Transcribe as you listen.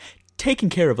Taking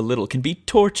care of a little can be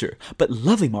torture, but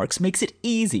Lovely Marks makes it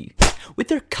easy. With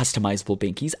their customizable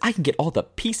binkies, I can get all the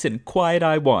peace and quiet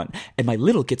I want, and my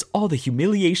little gets all the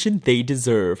humiliation they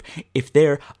deserve. If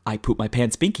their I poop my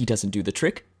pants binky doesn't do the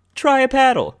trick, try a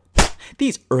paddle.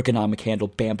 These ergonomic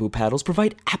handled bamboo paddles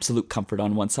provide absolute comfort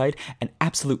on one side and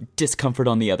absolute discomfort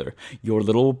on the other. Your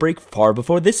little will break far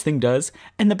before this thing does,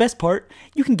 and the best part,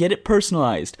 you can get it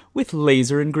personalized with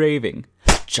laser engraving.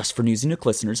 Just for Newsy Nook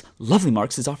listeners, Lovely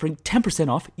Marks is offering 10%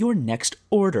 off your next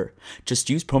order. Just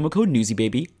use promo code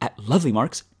NewsyBaby at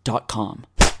lovelymarks.com.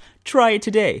 Try it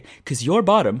today, because your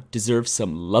bottom deserves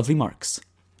some lovely marks.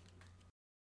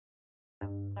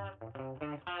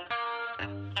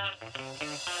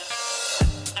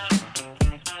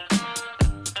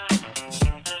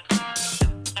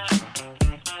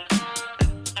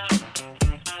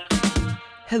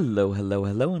 Hello,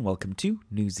 and welcome to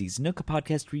Newsy's Nook, a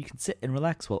podcast where you can sit and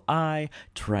relax while I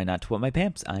try not to wet my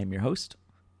pants. I am your host,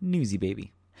 Newsy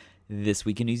Baby. This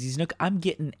week in Newsy's Nook, I'm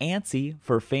getting antsy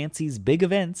for Fancy's big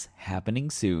events happening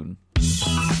soon.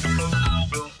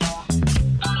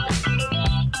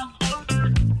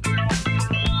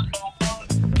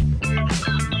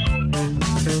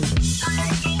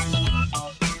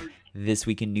 This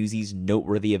week in Newsy's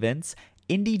noteworthy events,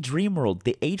 Indy Dreamworld,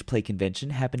 the age play convention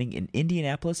happening in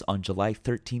Indianapolis on July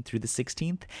 13th through the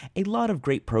 16th. A lot of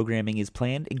great programming is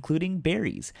planned, including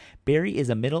Barry's. Barry is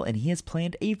a middle and he has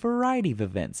planned a variety of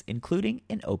events, including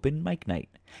an open mic night.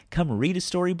 Come read a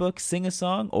storybook, sing a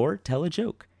song, or tell a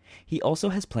joke. He also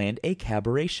has planned a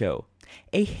cabaret show.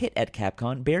 A hit at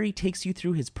Capcom, Barry takes you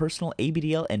through his personal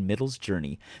ABDL and middles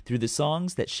journey through the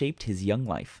songs that shaped his young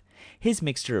life. His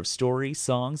mixture of story,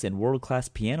 songs, and world-class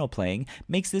piano playing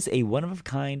makes this a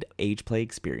one-of-a-kind age play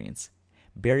experience.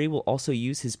 Barry will also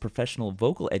use his professional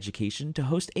vocal education to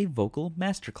host a vocal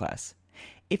masterclass.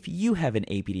 If you have an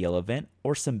ABDL event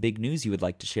or some big news you would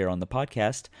like to share on the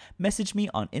podcast, message me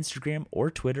on Instagram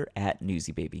or Twitter at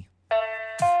NewsyBaby.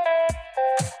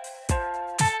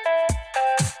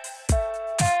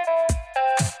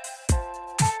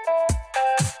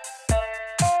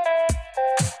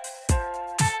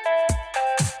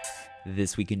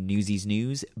 This week in Newsy's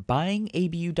news, buying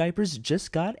ABU diapers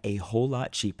just got a whole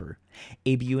lot cheaper.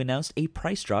 ABU announced a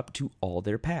price drop to all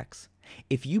their packs.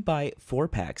 If you buy 4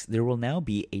 packs, there will now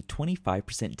be a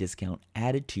 25% discount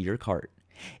added to your cart.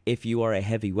 If you are a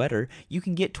heavy wetter, you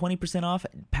can get 20% off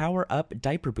Power Up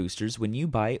diaper boosters when you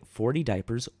buy 40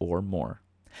 diapers or more.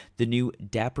 The new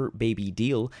Dapper Baby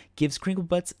deal gives Crinkle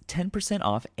Butts 10%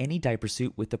 off any diaper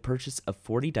suit with the purchase of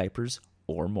 40 diapers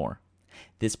or more.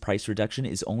 This price reduction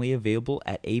is only available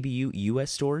at ABU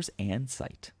US stores and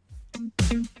site.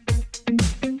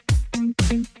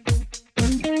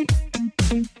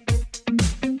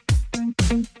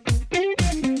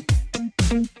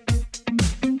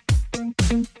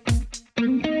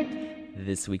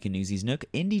 This week in Newsy's Nook,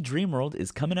 Indy Dreamworld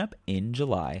is coming up in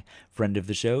July. Friend of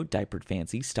the show, Diapered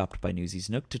Fancy, stopped by Newsy's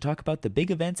Nook to talk about the big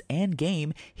events and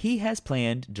game he has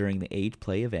planned during the Age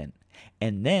Play event.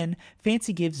 And then,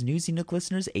 Fancy gives Newsy Nook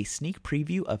listeners a sneak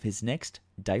preview of his next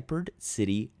Diapered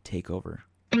City takeover.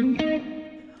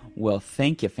 Well,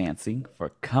 thank you, Fancy, for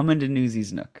coming to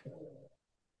Newsy's Nook.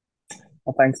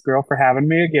 Well, thanks, girl, for having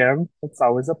me again. It's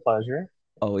always a pleasure.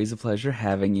 Always a pleasure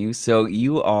having you. So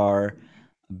you are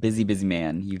a busy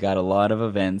man. You got a lot of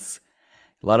events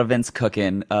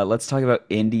cooking. Let's talk about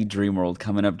Indy Dreamworld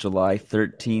coming up July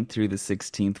 13th through the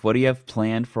 16th. What do you have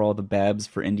planned for all the babs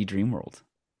for Indy Dreamworld?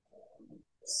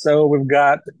 So we've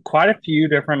got quite a few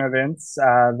different events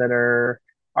that are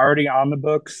already on the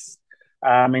books,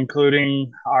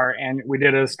 including we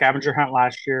did a scavenger hunt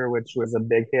last year, which was a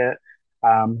big hit.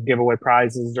 Give away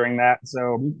prizes during that.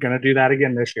 So I'm going to do that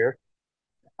again this year.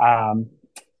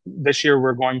 This year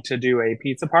we're going to do a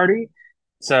pizza party.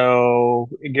 So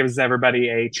it gives everybody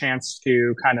a chance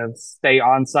to kind of stay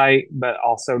on site, but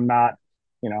also not,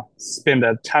 spend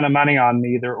a ton of money on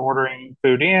either ordering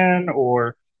food in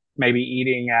or maybe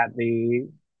eating at the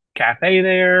cafe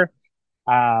there.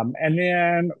 And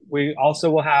then we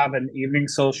also will have an evening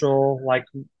social like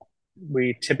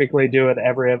we typically do at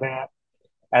every event,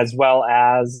 as well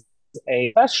as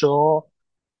a special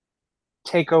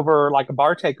takeover, like a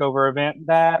bar takeover event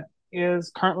that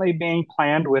is currently being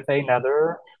planned with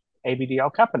another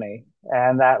ABDL company.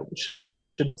 And that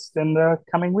should in the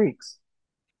coming weeks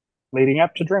leading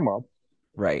up to Dreamworld.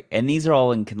 Right. And these are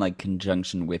all in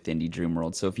conjunction with Indie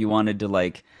Dreamworld. So if you wanted to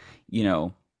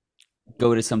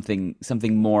go to something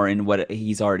more in what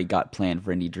he's already got planned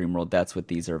for Indie Dreamworld, that's what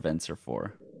these events are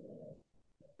for.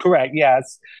 Correct.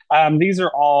 Yes. These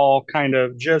are all kind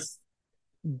of just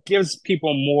gives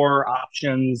people more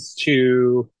options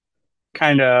to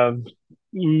kind of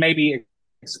maybe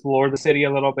explore the city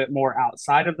a little bit more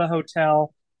outside of the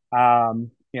hotel,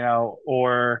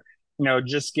 or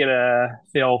just get a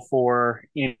feel for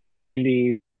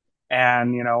Indy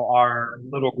and our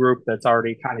little group that's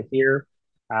already kind of here,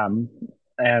 um,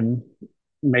 and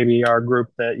maybe our group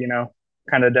that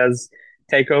kind of does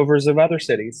takeovers of other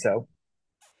cities. So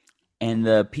And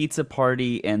the pizza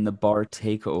party and the bar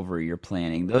takeover you're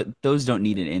planning, those don't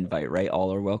need an invite, right?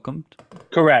 All are welcomed.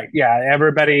 correct, yeah.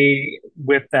 Everybody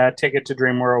with that ticket to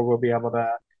Dreamworld will be able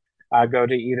to go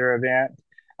to either event.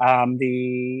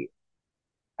 The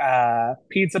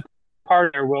pizza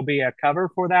party there will be a cover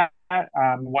for that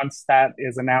once that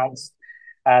is announced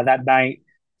that night.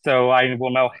 So I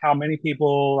will know how many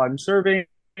people I'm serving.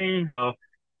 So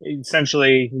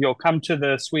essentially, you'll come to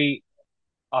the suite.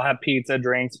 I'll have pizza,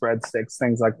 drinks, breadsticks,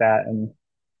 things like that, and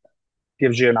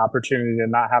gives you an opportunity to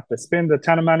not have to spend a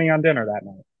ton of money on dinner that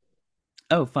night.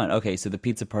 Oh, fun. Okay, so the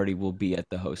pizza party will be at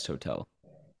the host hotel.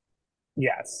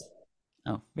 Yes.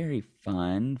 Oh, very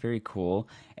fun, very cool.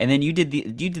 And then you did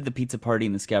the pizza party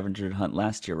and the scavenger hunt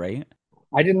last year, right?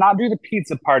 I did not do the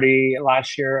pizza party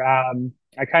last year.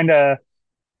 I kind of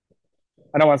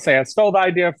I don't want to say I stole the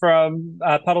idea from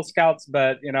Puddle Scouts,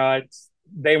 but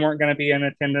they weren't going to be in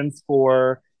attendance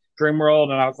for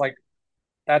Dreamworld, and I was like,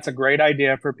 that's a great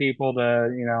idea for people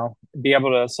to be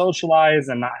able to socialize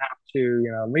and not have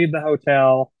to leave the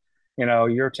hotel.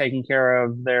 You're taking care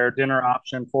of their dinner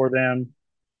option for them.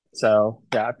 So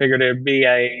yeah, I figured it'd be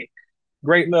a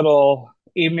great little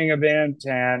evening event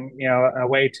and a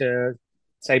way to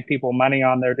save people money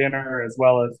on their dinner as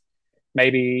well as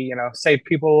maybe save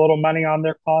people a little money on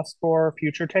their costs for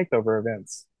future takeover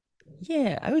events.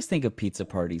 Yeah, I always think of pizza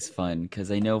parties fun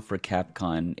because I know for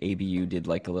Capcom, ABU did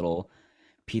like a little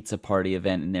pizza party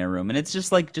event in their room, and it's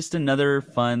just like just another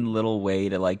fun little way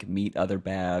to like meet other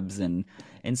Babs and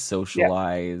Yeah,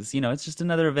 socialize. It's just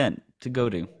another event to go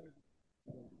to.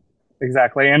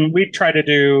 exactly. And we try to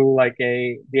do like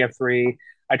a DF3.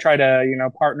 I try to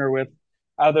partner with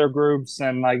other groups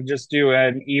and like just do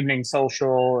an evening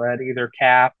social at either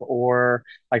CAP or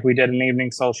like we did an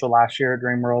evening social last year at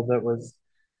Dreamworld that was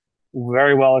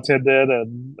very well attended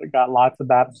and got lots of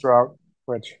bad stroke,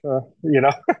 which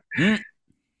Mm,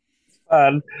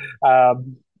 fun.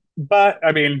 Um, but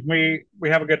I mean, we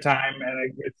have a good time,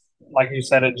 and it's like you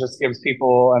said, it just gives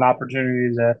people an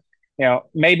opportunity to,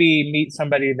 maybe meet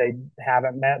somebody they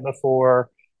haven't met before,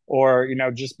 or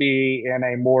just be in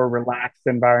a more relaxed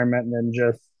environment than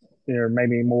just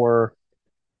maybe more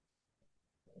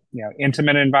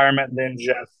intimate environment than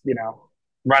just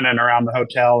running around the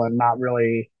hotel and not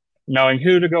really knowing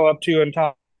who to go up to and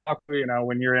talk to.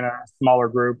 When you're in a smaller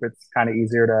group, it's kind of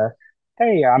easier to,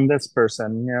 hey, I'm this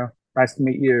person. Nice to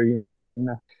meet you.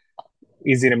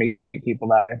 Easy to meet people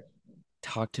that way.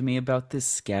 talk to me about this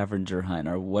scavenger hunt,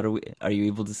 or what are you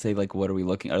able to say like what are we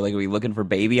looking? Are we looking for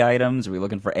baby items? Are we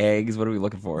looking for eggs? What are we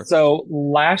looking for? So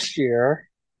last year,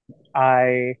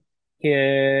 I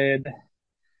hid,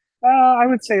 I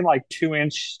would say like 2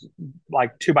 inch,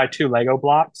 like 2 by 2 Lego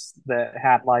blocks that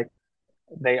had like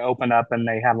they open up and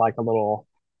they have like a little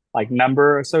like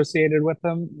number associated with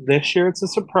them. This year it's a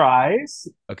surprise.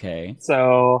 Okay.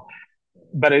 So,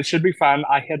 but it should be fun.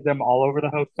 I hid them all over the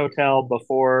host hotel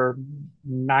before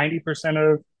 90%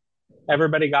 of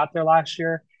everybody got there last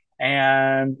year.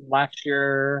 And last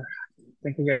year, I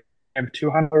think we gave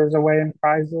 $200 away in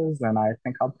prizes. And I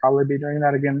think I'll probably be doing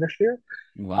that again this year.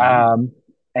 Wow. Um,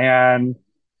 and,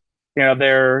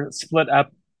 they're split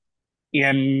up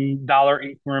in dollar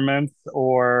increments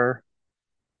or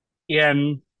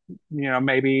in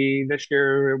maybe this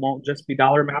year it won't just be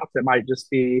dollar amounts, it might just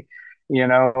be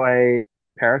a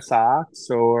pair of socks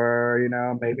or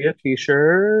maybe a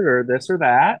t-shirt or this or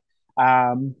that,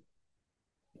 um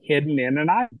hidden in an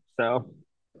item. So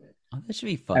Oh, that should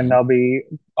be and fun. they'll be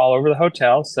all over the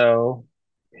hotel, so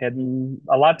hidden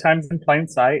a lot of times in plain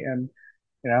sight. And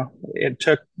it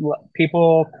took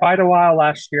people quite a while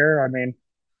last year. I mean,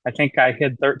 I think I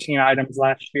hid 13 items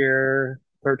last year,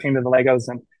 13 of the Legos,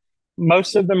 and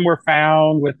most of them were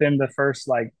found within the first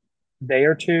like day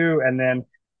or two. And then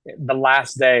the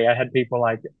last day, I had people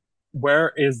like,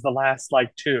 "Where is the last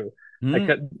like two?" I Hmm.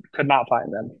 could not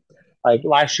find them. Like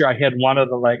last year, I hid one of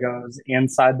the Legos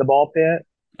inside the ball pit,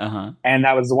 Uh-huh. and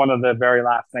that was one of the very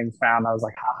last things found. I was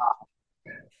like, "Ha!"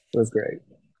 It was great.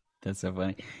 That's so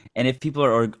funny. And if people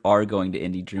are going to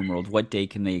Indie Dream World, what day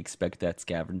can they expect that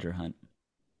scavenger hunt?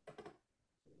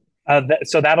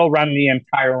 So that'll run the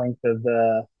entire length of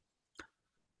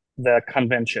the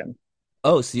convention.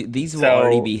 Oh, so these will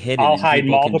already So be hidden I'll and hide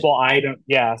people can. multiple items.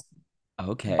 Yes,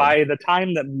 Okay. by the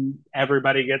time that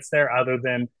everybody gets there, other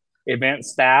than event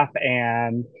staff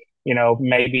and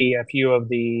maybe a few of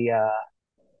the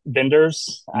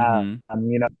vendors.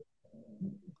 Mm-hmm.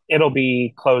 It'll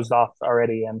be closed off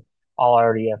already, and I'll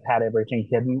already have had everything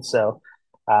hidden. So,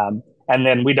 and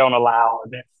then we don't allow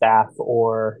event staff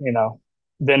or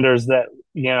vendors that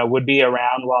would be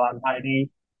around while I'm hiding,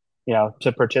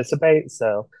 to participate.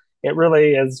 So it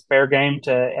really is fair game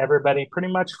to everybody pretty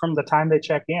much from the time they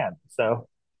check in. So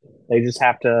they just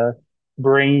have to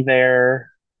bring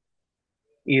their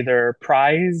either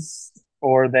prize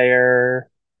or their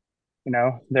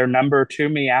number to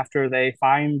me after they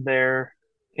find their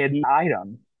hidden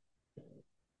item.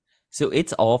 So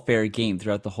it's all fair game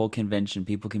throughout the whole convention.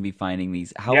 People can be finding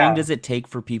these. How long Yeah. does it take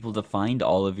for people to find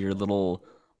all of your little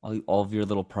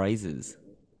prizes?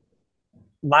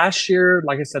 Last year,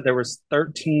 like I said, there was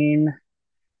 13,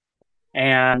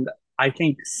 and I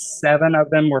think 7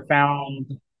 of them were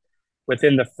found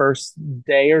within the first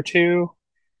day or two.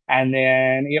 And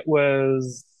then it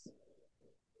was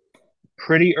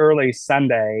pretty early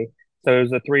Sunday. So it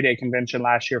was a 3-day convention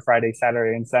last year, Friday,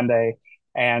 Saturday, and Sunday.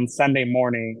 And Sunday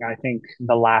morning, I think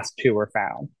the last 2 were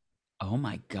found. Oh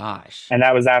my gosh. And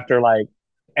that was after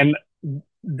and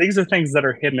these are things that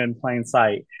are hidden in plain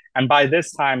sight. And by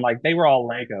this time, like they were all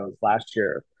Legos last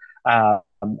year.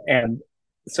 And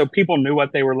so people knew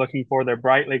what they were looking for. They're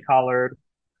brightly colored.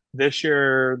 This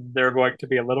year, they're going to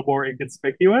be a little more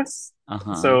inconspicuous.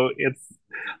 Uh-huh. So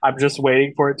I'm just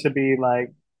waiting for it to be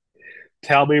like,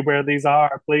 tell me where these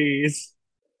are, please.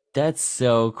 That's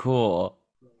so cool.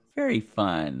 Very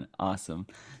fun. Awesome.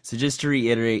 So just to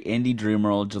reiterate, Indie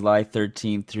Dreamworld, July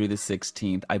 13th through the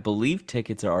 16th. I believe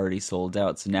tickets are already sold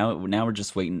out. So now we're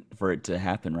just waiting for it to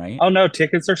happen, right? Oh no,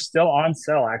 tickets are still on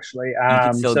sale actually. You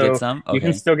can still get So some? you can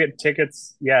Okay. still get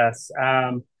tickets. Yes.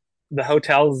 The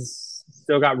hotels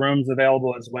still got rooms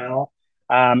available as well.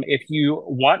 If you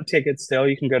want tickets still,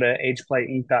 you can go to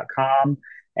ageplayinc.com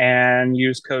and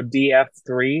use code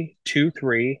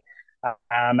DF323 at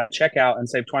checkout and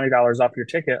save $20 off your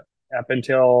ticket up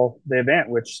until the event,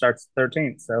 which starts the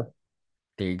 13th. So,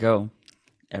 There you go.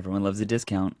 Everyone loves a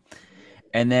discount.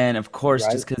 And then, of course,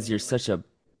 right. just because you're such a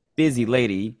busy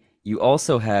lady, you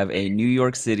also have a New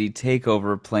York City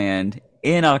takeover planned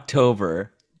in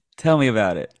October. Tell me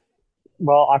about it.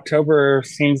 Well, October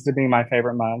seems to be my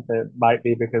favorite month. It might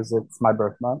be because it's my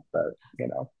birth month, but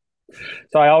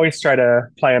so I always try to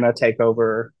plan a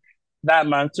takeover that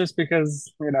month just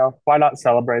because, why not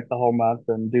celebrate the whole month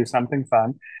and do something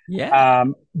fun? Yeah.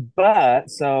 Um,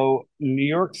 but so New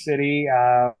York City,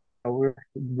 we're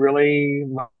really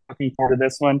looking forward to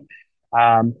this one.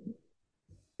 Um,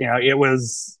 it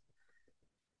was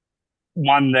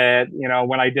one that,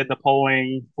 when I did the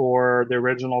polling for the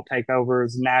original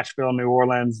takeovers, Nashville, New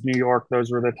Orleans, New York,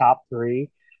 those were the top 3.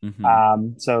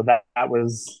 Hmm. So that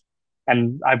was,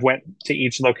 and I've went to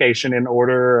each location in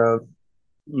order of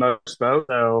most votes.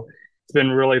 So it's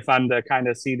been really fun to kind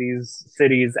of see these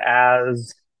cities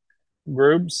as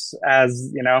groups,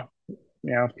 as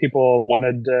people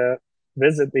wanted to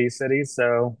visit these cities.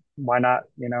 So why not,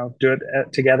 do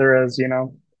it together as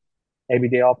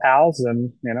ABDL pals,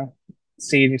 and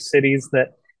see cities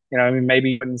that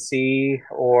maybe you wouldn't see,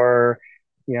 or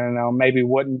maybe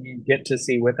wouldn't get to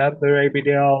see with other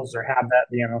ABDLs, or have that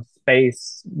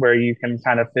space where you can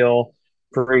kind of feel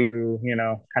free to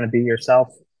kind of be yourself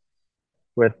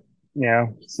with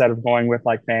instead of going with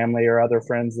like family or other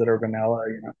friends that are vanilla.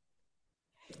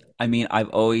 I mean, I've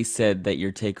always said that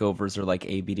your takeovers are like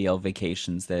ABDL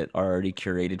vacations that are already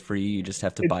curated for you. You just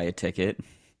have to It buy a ticket.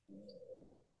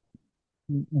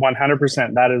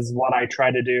 100%, that is what I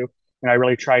try to do, and I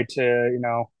really try to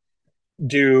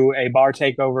do a bar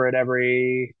takeover at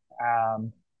every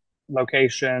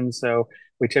location. So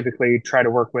we typically try to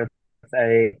work with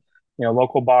a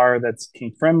local bar that's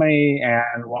kink friendly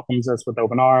and welcomes us with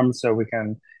open arms, so we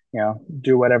can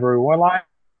do whatever we want.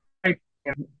 Like,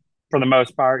 for the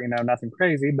most part, nothing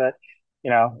crazy, but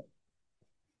you know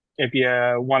if you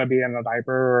want to be in a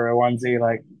diaper or a onesie,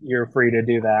 like you're free to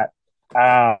do that.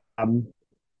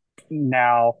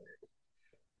 Now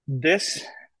this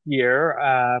year,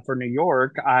 for New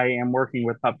York, I am working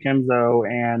with Pup Kenzo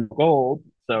and Gold,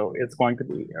 so it's going to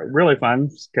be really fun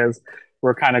because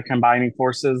we're kind of combining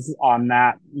forces on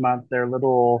that month, their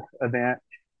little event,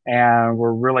 and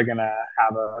we're really going to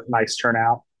have a nice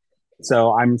turnout.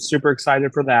 So I'm super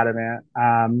excited for that event.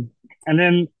 And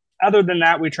then other than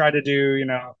that, we try to do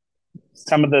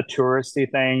some of the touristy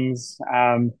things.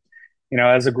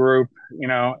 As a group,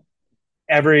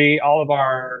 every all of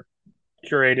our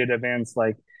curated events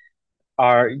like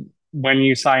are when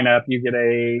you sign up, you get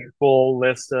a full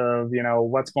list of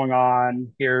what's going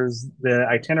on. Here's the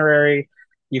itinerary.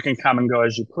 you can come and go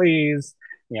as you please.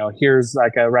 Here's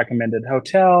like a recommended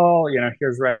hotel,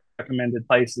 here's recommended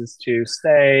places to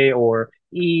stay or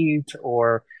eat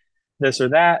or this or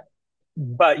that.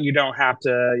 But you don't have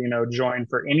to, join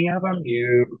for any of them.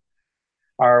 You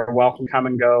are welcome to come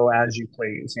and go as you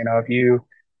please. If you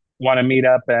want to meet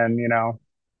up and,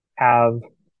 have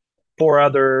four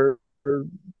other,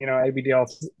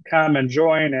 ABDLs come and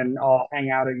join and all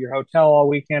hang out at your hotel all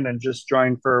weekend and just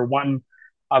join for one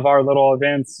of our little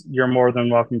events, you're more than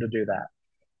welcome to do that.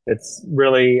 It's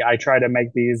really, I try to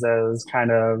make these as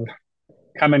kind of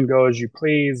come and go as you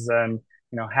please and,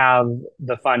 have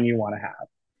the fun you want to have.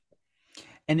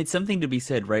 And it's something to be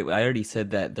said, right? I already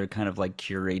said that they're kind of like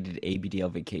curated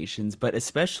ABDL vacations, but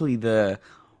especially the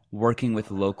working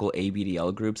with local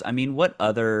ABDL groups. I mean, what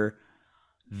other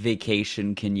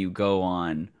vacation can you go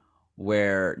on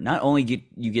where not only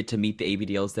you get to meet the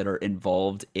ABDLs that are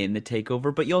involved in the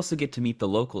takeover, but you also get to meet the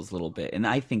locals a little bit. And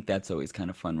I think that's always kind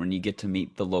of fun when you get to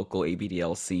meet the local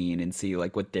ABDL scene and see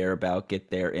like what they're about, get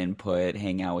their input,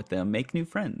 hang out with them, make new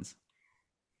friends.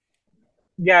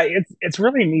 Yeah, it's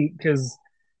really neat because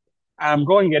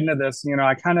going into this,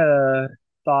 I kind of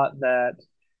thought that,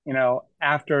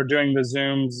 after doing the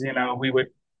Zooms,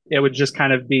 it would just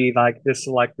kind of be like this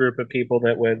select group of people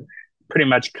that would pretty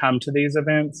much come to these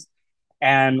events.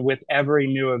 And with every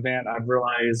new event, I've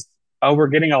realized, oh, we're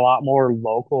getting a lot more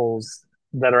locals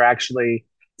that are actually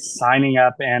signing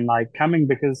up and like coming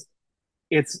because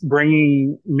it's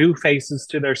bringing new faces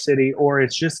to their city, or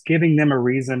it's just giving them a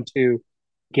reason to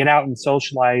get out and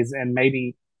socialize and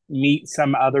maybe meet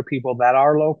some other people that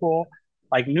are local.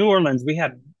 Like New Orleans, we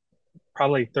had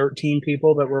probably 13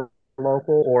 people that were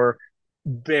local or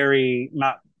very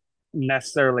not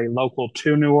necessarily local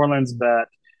to New Orleans, but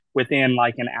within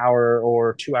like an hour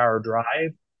or 2 hour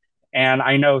drive. And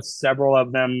I know several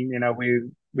of them,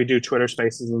 we do Twitter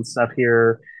spaces and stuff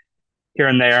here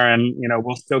and there, and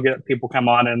we'll still get people come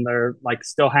on and they're like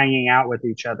still hanging out with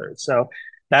each other. So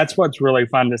that's what's really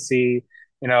fun to see.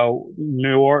 New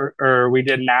York, or we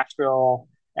did Nashville,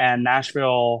 and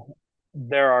Nashville,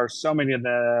 there are so many of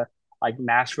the like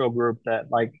Nashville group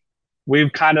that like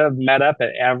we've kind of met up at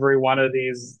every one of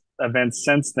these events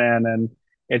since then, and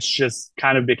it's just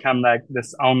kind of become like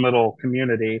this own little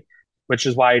community, which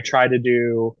is why I try to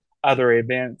do other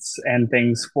events and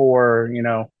things for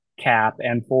Cap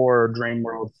and for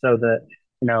Dreamworld, so that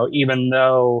even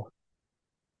though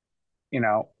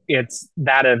it's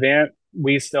that event,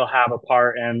 we still have a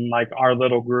part in like our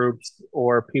little groups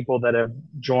or people that have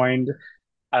joined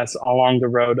us along the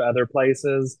road to other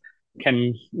places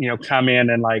can come in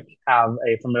and like have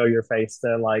a familiar face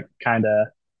to like kind of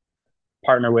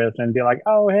partner with and be like,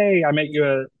 oh hey, I met you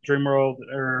at Dreamworld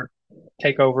or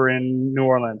Takeover in New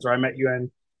Orleans, or I met you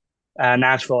in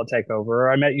Nashville at Takeover,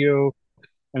 or I met you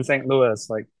in St. Louis.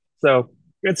 Like, so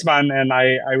it's fun, and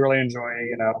I really enjoy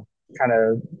kind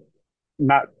of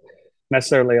not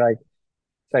necessarily like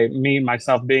say me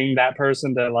myself being that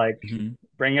person to like Mhm.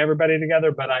 bring everybody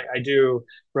together, but I do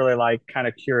really like kind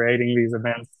of curating these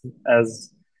events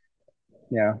as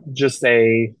just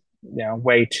a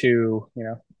way to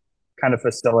kind of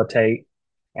facilitate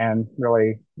and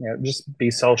really just be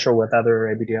social with other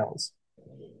ABDLs.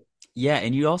 Yeah,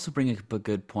 and you also bring up a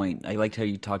good point. I liked how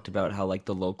you talked about how like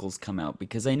the locals come out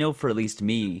because I know for at least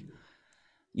me,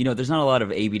 there's not a lot of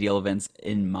ABDL events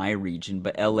in my region,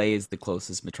 but LA is the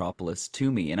closest metropolis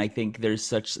to me, and I think there's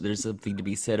something to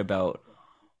be said about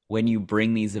when you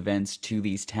bring these events to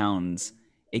these towns,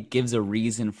 it gives a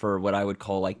reason for what I would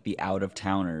call like the out of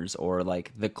towners or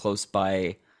like the close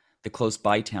by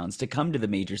towns to come to the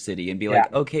major city and be Yeah,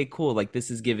 like, okay, cool, like this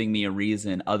is giving me a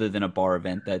reason other than a bar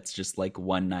event that's just like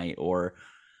one night or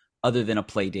other than a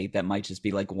play date that might just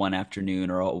be like one afternoon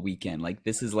or a weekend. Like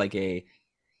this is like a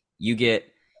you get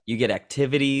you get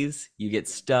activities, you get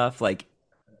stuff like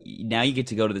now you get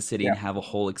to go to the city yeah, and have a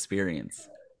whole experience.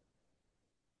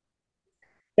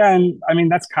 yeah. And I mean,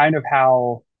 that's kind of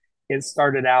how it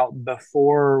started out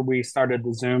before we started the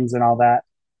Zooms and all that.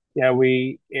 Yeah,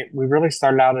 we really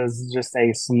started out as just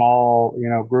a small,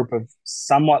 group of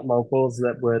somewhat locals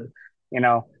that would, you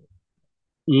know,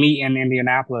 meet in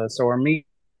Indianapolis or meet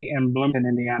in Bloomington,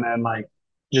 Indiana, and like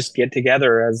just get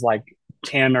together as like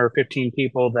 10 or 15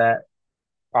 people that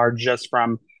are just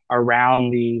from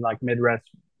around the like Midwest,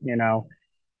 you know,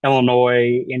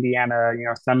 Illinois, Indiana,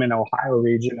 some in Ohio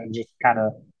region, and just kind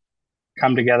of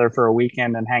come together for a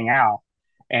weekend and hang out.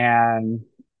 And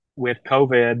with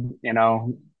COVID,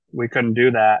 we couldn't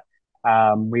do that.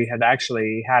 We had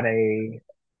actually had a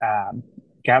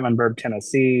Gatlinburg,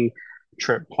 Tennessee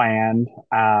trip planned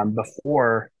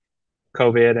before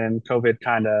COVID, and COVID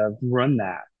kind of ruined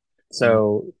that. Mm.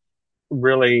 So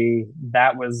really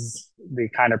that was the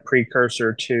kind of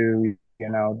precursor to,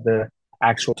 the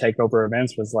actual takeover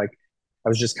events. Was like I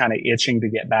was just kind of itching to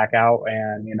get back out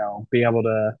and, be able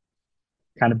to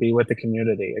kind of be with the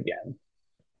community again.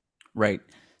 Right.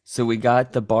 So we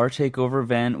got the bar takeover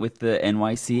event with the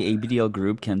NYC ABDL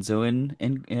group, Kenzo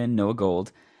and Noah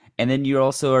Gold. And then you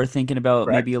also are thinking about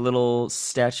maybe Correct. a little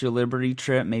Statue of Liberty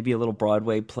trip, maybe a little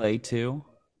Broadway play too.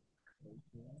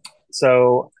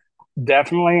 So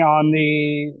definitely on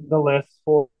the list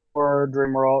for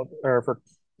Dreamworld or for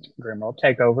Dreamworld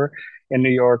Takeover in New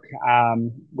York.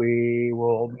 We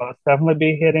will most definitely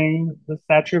be hitting the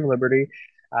Statue of Liberty.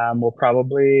 We'll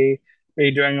probably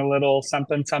be doing a little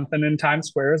something something in Times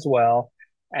Square as well.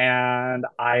 And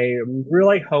I'm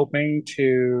really hoping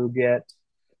to get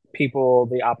people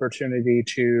the opportunity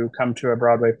to come to a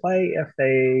Broadway play if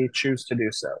they choose to do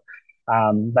so.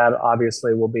 That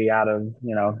obviously will be out of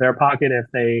their pocket if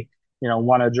they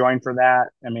want to join for that.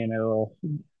 I mean, it'll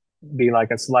be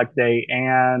like a select date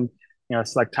and a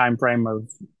select time frame of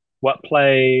what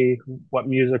play, what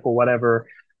music, or whatever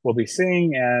we'll be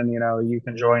seeing, and you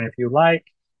can join if you like.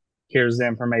 Here's the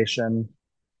information.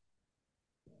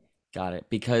 Got it.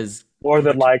 Because More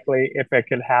than like likely, if it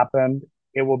could happen,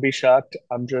 it will be shucked.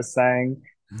 I'm just saying,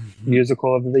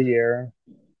 musical of the year.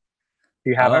 If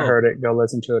you haven't oh, heard it, go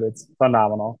listen to it. It's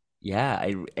phenomenal. yeah,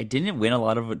 I didn't win a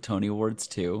lot of Tony Awards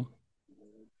too.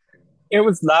 It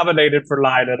was nominated for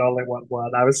Lion and only won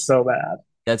one. I was so mad.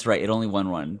 That's right. It only won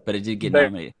one, but it did get They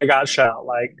nominated. got shut out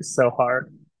like so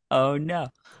hard. Oh no.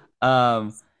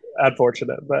 Um,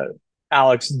 Unfortunate, but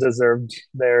Alex deserved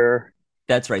their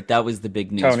that's right. That was the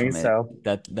big news Tony. from it. So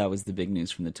That was the big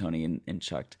news from the Tony and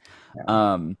Chucked.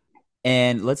 yeah. Um,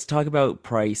 and let's talk about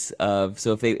price of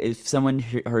so if someone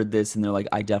heard this and they're like,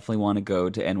 I definitely want to go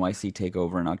to NYC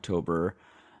Takeover in October,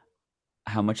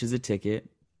 how much is a ticket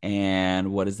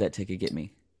and what does that ticket get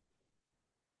me?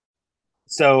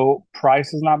 So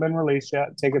price has not been released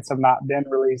yet. Tickets have not been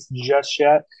released just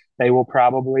yet. They will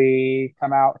probably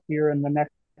come out here in the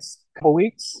next couple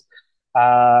weeks.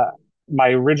 Uh, my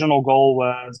original goal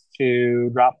was to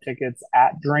drop tickets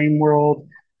at Dreamworld.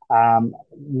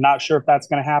 Not sure if that's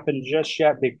going to happen just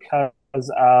yet because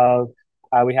of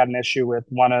we had an issue with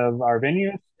one of our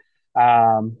venues.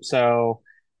 So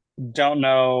don't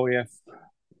know if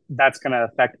that's going to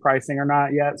affect pricing or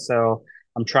not yet. So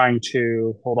I'm trying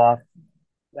to hold off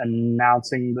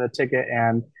announcing the ticket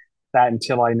and that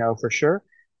until I know for sure,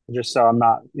 just so I'm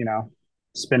not,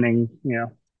 spending,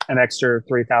 an extra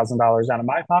 $3,000 out of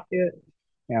my pocket,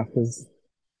 because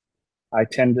I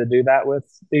tend to do that with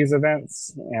these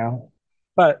events,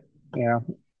 but,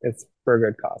 it's for a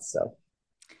good cause. So,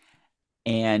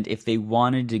 And if they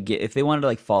wanted to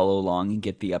like follow along and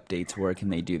get the updates, where can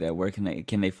they do that? Where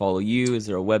can they follow you? Is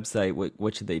there a website?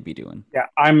 What should they be doing? yeah,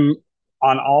 I'm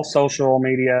on all social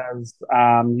medias.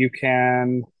 You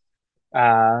can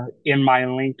in my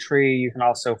link tree, you can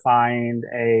also find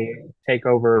a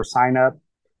takeover sign up.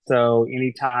 So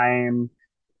anytime,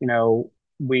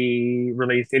 we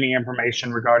release any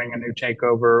information regarding a new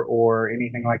takeover or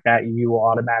anything like that, you will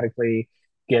automatically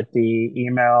get the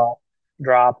email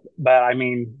drop. But I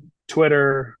mean,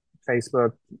 Twitter,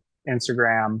 Facebook,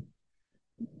 Instagram,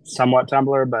 somewhat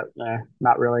Tumblr, but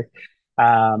not really.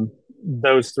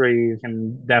 Those three, you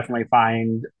can definitely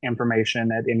find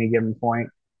information at any given point.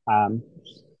 Um,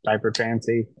 Diapered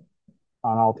Fancy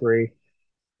on all three.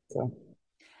 So,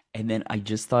 And then I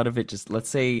just thought of it. Just let's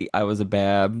say I was a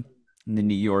Bab in the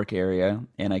New York area,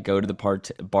 and I go to the bar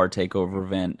takeover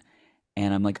event,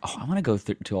 and I'm like, oh, I want to go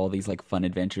to all these like fun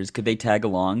adventures. Could they tag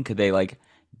along? Could they like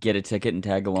get a ticket and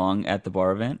tag along at the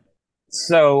bar event?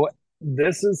 so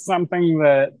this is something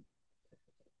that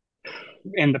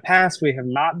in the past we have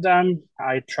not done.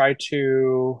 I try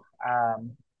to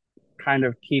kind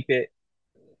of keep it,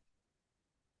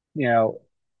 you know,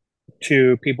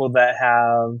 to people that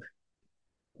have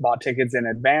bought tickets in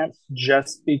advance,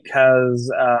 just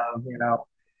because of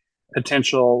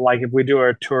potential. Like if we do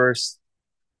a tourist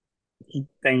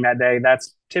thing that day,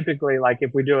 that's typically like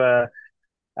if we do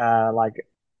like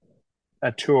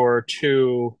a tour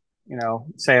to,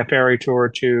 say a ferry tour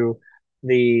to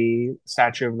the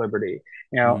Statue of Liberty.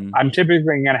 Hmm. I'm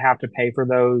typically going to have to pay for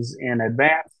those in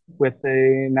advance with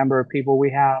the number of people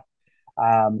we have.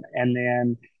 And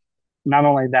then not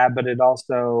only that, but it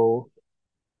also,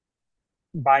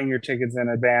 buying your tickets in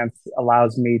advance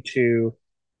allows me to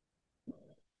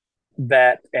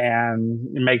vet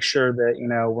and make sure that,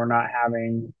 we're not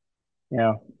having, you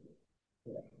know,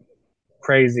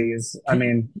 crazies. I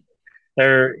mean,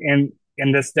 they're in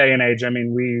this day and age. I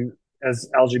mean, we as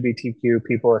LGBTQ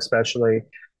people, especially,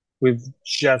 we've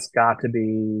just got to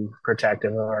be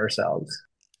protective of ourselves.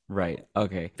 Right.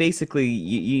 Okay. Basically,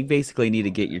 you basically need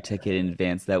to get your ticket in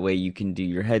advance. That way you can do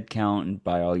your head count and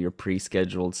buy all your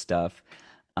pre-scheduled stuff.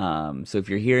 So if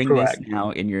you're hearing this Correct.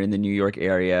 now and you're in the New York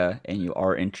area and you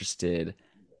are interested,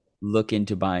 look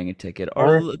into buying a ticket or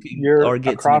Or if looking or you're get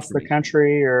some across the information.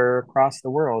 country or across the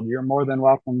world, you're more than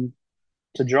welcome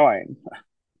to join.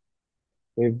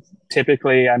 We've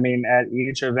typically, I mean, at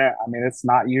each event, I mean, it's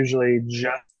not usually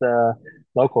just the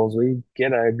locals. We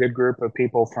get a good group of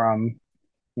people from,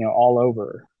 all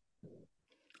over.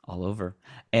 All over.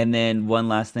 And then one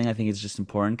last thing I think is just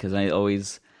important because I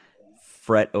always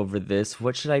fret over this.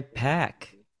 What should I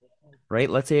pack? Right?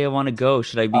 Let's say I want to go.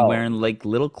 Should I be Oh, wearing like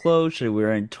little clothes? Should I be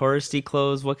wearing touristy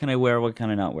clothes? What can I wear? What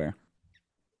can I not wear?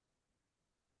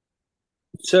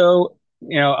 so,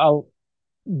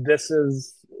 this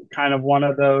is kind of one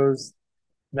of those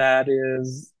that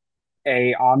is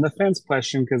a on the fence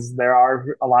question because there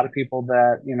are a lot of people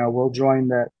that, will join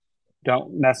that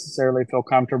don't necessarily feel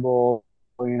comfortable,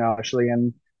 actually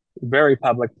in very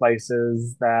public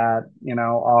places that,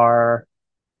 are,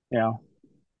 you know,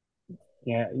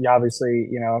 yeah, you obviously,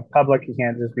 public, you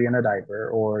can't just be in a diaper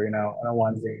or, in a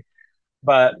onesie.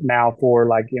 But now for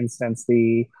like instance,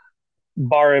 the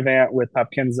bar event with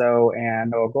Pupkinzo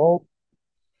and Ogle,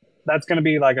 that's going to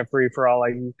be like a free for all.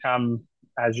 Like you come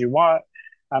as you want.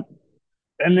 Um,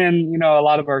 and then, a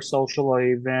lot of our social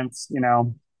events, you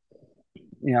know,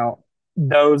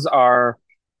 those are,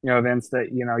 events that,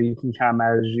 you can come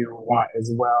as you want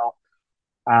as well.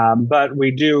 But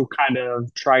we do kind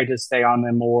of try to stay on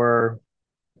the more,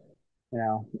 you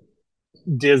know,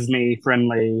 Disney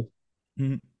friendly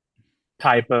Mhm.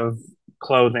 type of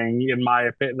clothing, in my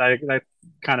opinion. Like that's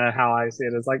kind of how I see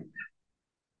it. Is like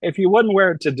if you wouldn't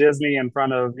wear it to Disney in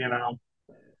front of,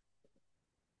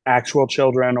 actual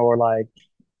children, or like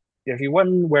if you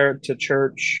wouldn't wear it to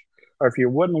church, or if you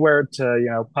wouldn't wear it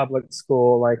to, public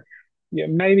school, like you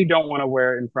maybe don't want to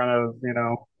wear it in front of,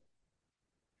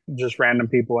 just random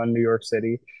people in New York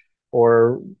City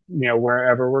or,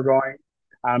 wherever we're going.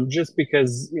 Just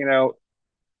because,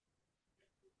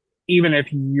 even if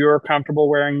you're comfortable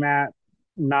wearing that,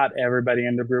 not everybody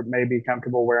in the group may be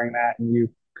comfortable wearing that, and you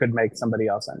could make somebody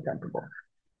else uncomfortable.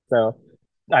 So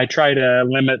I try to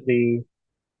limit the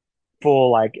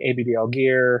full like ABDL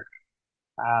gear.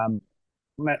 Um,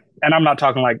 and I'm not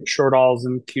talking like short alls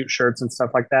and cute shirts and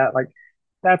stuff like that. Like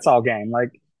that's all game. Like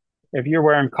if you're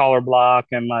wearing collar block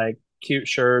and like cute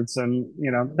shirts and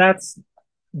that's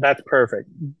perfect.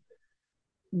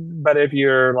 But if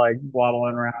you're like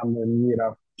waddling around and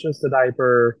just a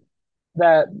diaper,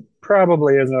 that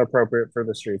probably isn't appropriate for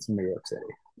the streets of New York City.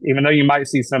 Even though you might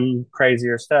see some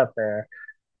crazier stuff there,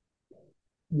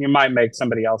 you might make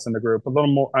somebody else in the group a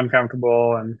little more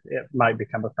uncomfortable and it might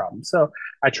become a problem. So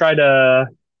I try to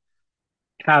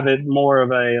have it more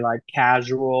of a like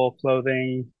casual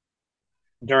clothing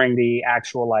during the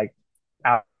actual like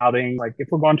outing. Like if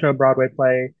we're going to a Broadway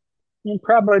play, you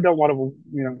probably don't want to,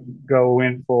 go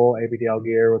in full ABDL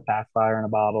gear with pacifier in a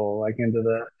bottle, like into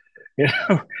the,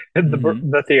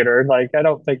 Mhm. the theater. Like I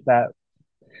don't think that,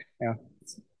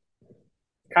 it's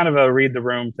kind of a read the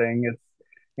room thing.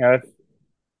 It's,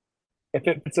 if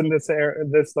it's in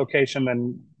this location,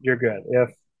 then you're good. If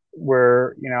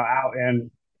we're, out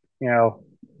in,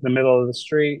 the middle of the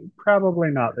street, probably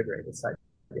not the greatest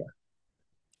idea.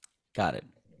 Got it.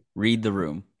 Read the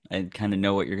room and kind of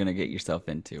know what you're going to get yourself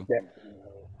into. Yeah.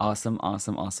 Awesome,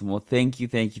 awesome, awesome. Well, thank you,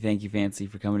 Fancy,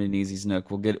 for coming to Newsy's Nook.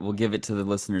 We'll give it to the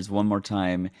listeners one more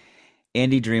time.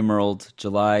 Andy Dreamworld,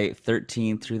 July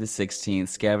 13th through the 16th.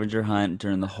 Scavenger hunt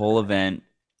during the whole event.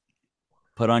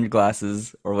 Put on your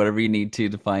glasses or whatever you need to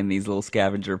find these little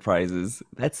scavenger prizes.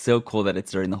 That's so cool that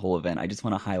it's during the whole event. I just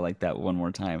want to highlight that one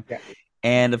more time. Yeah.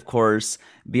 And of course,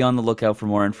 be on the lookout for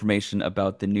more information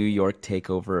about the New York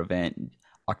Takeover event,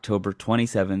 October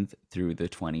 27th through the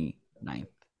 29th.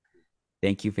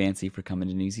 Thank you, Fancy, for coming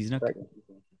to Newsy's Nook. Right.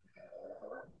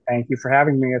 Thank you for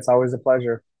having me. It's always a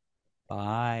pleasure.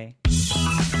 Bye.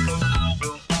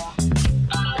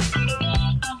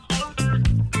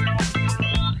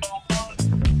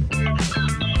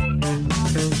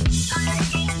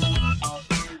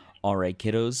 All right,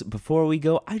 kiddos, before we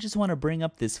go, I just want to bring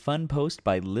up this fun post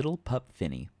by Little Pup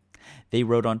Finney. They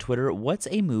wrote on Twitter, "What's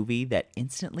a movie that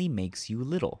instantly makes you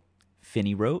little?"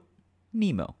 Finney wrote,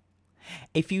 Nemo.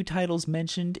 A few titles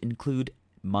mentioned include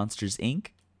Monsters, Inc.,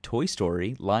 Toy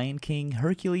Story, Lion King,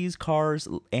 Hercules, Cars,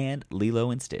 and Lilo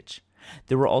and Stitch.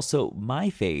 There were also my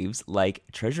faves like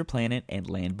Treasure Planet and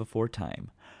Land Before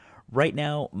Time. Right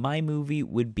now, my movie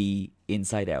would be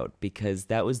Inside Out because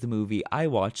that was the movie I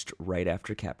watched right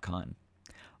after Capcom.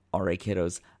 All right,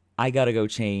 kiddos, I gotta go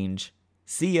change.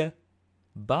 See ya.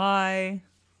 Bye.